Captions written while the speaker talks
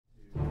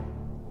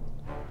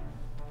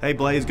Hey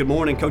Blaze, good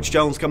morning. Coach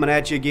Jones coming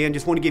at you again.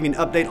 Just want to give you an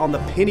update on the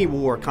Penny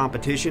War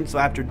competition. So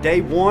after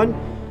day one,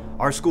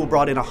 our school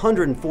brought in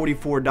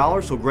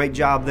 $144, so great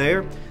job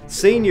there.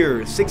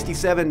 Seniors,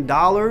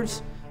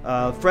 $67.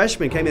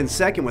 Freshmen came in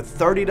second with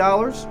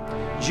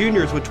 $30.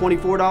 Juniors with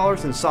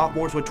 $24 and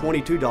sophomores with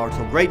 $22.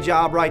 So great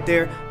job right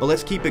there, but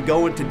let's keep it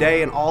going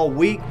today and all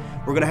week.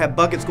 We're going to have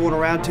buckets going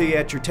around to you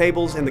at your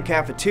tables in the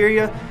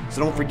cafeteria.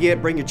 So don't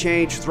forget, bring your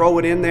change, throw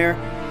it in there.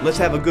 Let's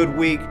have a good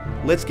week.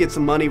 Let's get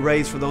some money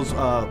raised for those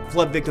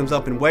flood victims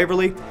up in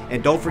Waverly.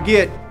 And don't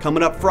forget,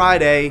 coming up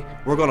Friday,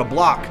 we're going to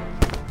block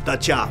the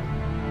chop.